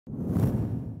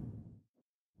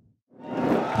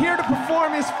here to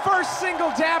perform his first single,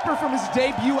 Dapper, from his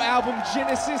debut album,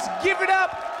 Genesis. Give it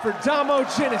up for Domo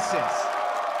Genesis.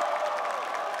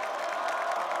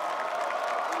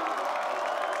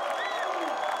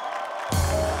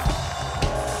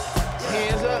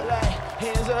 Hands up like,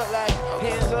 hands up like,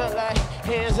 hands up like,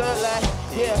 hands up like,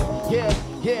 yeah, yeah,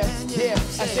 yeah, yeah.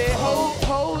 I said,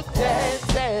 hold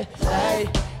that,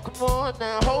 like, come on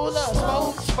now, hold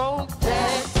up, smoke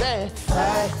that,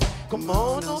 like, come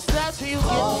on, don't stop till you get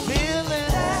the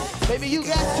feeling. Baby, you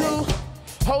got to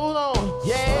hold on,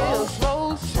 yeah,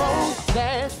 smoke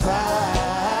that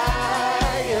fire.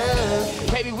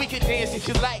 Baby, we can dance if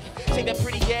you like. Take that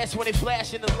pretty ass when it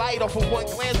flash in the light. Off of one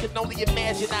glance, can only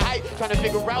imagine the hype. Trying to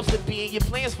figure out to be in your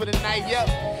plans for the night, yep.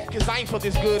 Cause I ain't felt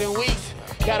this good in weeks.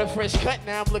 Got a fresh cut,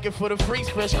 now I'm looking for the freaks.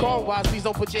 Fresh car wise, please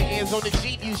don't put your hands on the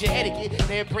Jeep. Use your etiquette,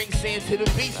 then bring sand to the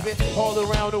beach. Been all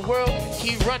around the world,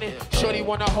 keep running. Shorty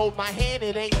wanna hold my hand,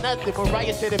 it ain't nothing.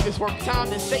 Mariah said if it's worth time,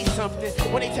 then say something.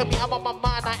 When they tell me I'm on my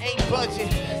mind, I ain't budging.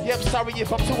 Yeah, I'm sorry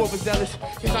if I'm too overzealous,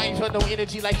 cause I ain't felt no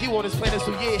energy like you on this planet.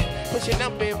 So yeah, put your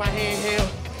number in my handheld,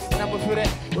 and I'ma feel that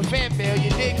with fan mail, you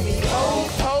dig me?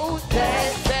 Hold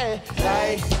that,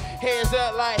 like, hands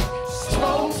up like,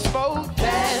 smoke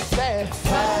that fire.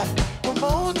 Come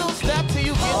on, don't stop till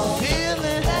you get the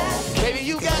feeling. Baby,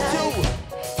 you got to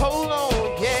hold on,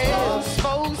 yeah,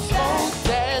 smoke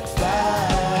that fire.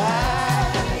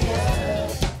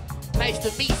 Nice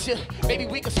to meet you. Maybe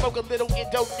we can smoke a little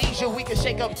Indonesia. We can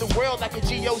shake up the world like a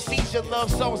Geo seizure. Love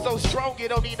so strong, it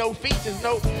don't need no features,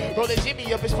 no. Roll the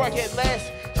Jimmy up and spark at last.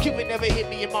 Cupid never hit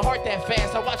me in my heart that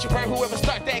fast. I watch you burn whoever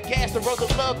start that gas. The road of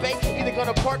love, babe, either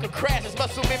gonna park or crash. It's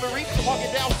muscle memory,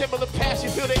 walking down similar paths. You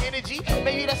feel the energy?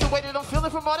 Maybe that's the way that I'm feeling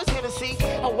from all this Hennessy.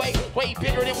 I'm way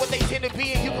bigger than what they tend to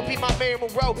be. And you could be my Mary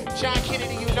Monroe, John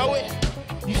Kennedy, you know it?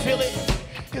 You feel it?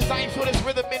 Cause I ain't feel this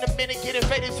rhythm in a minute. Get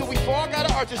invaded till we fall,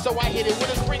 gotta arch it so I hit it. When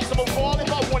it's spring, someone fall.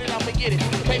 If I want it, I'ma get it.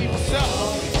 Baby, what's up?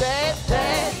 That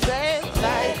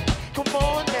light. Come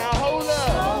on now, hold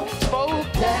up.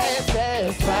 Smoke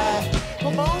that fire.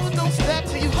 Come on, don't stop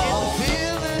till you get the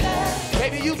feeling.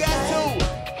 Baby, you got to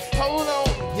hold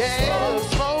on, yeah.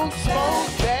 Smoke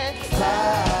that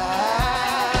fire.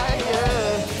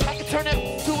 I can turn that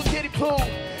to a kiddie pool,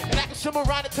 and I can swim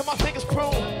around it till my fingers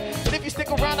prune. And if you stick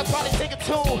around, I'll probably sing a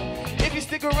tune. If you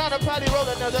stick around, I'll probably roll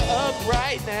another up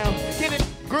right now. Get it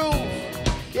groove,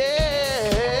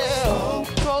 yeah.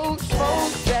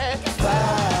 Smoke that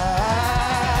fire.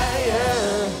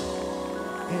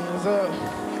 Hands up,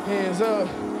 hands up,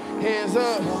 hands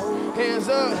up, hands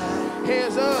up,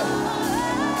 hands up.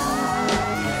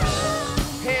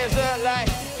 Hands up like,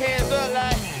 hands up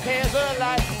like, hands up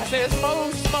like. I said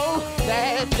smoke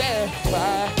that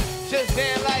fire. Just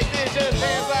dance like this, just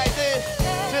dance like this,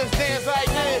 just dance like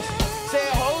this. Say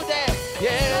hold that,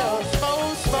 yeah,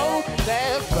 smoke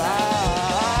that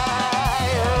fire.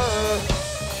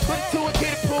 Put it to a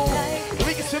kiddie pool, and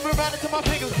we can swim around until my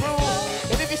fingers prune.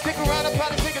 And if you stick around, I'll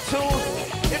probably sing a tune.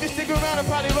 If you stick around, I'll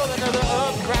probably roll another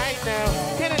up right now.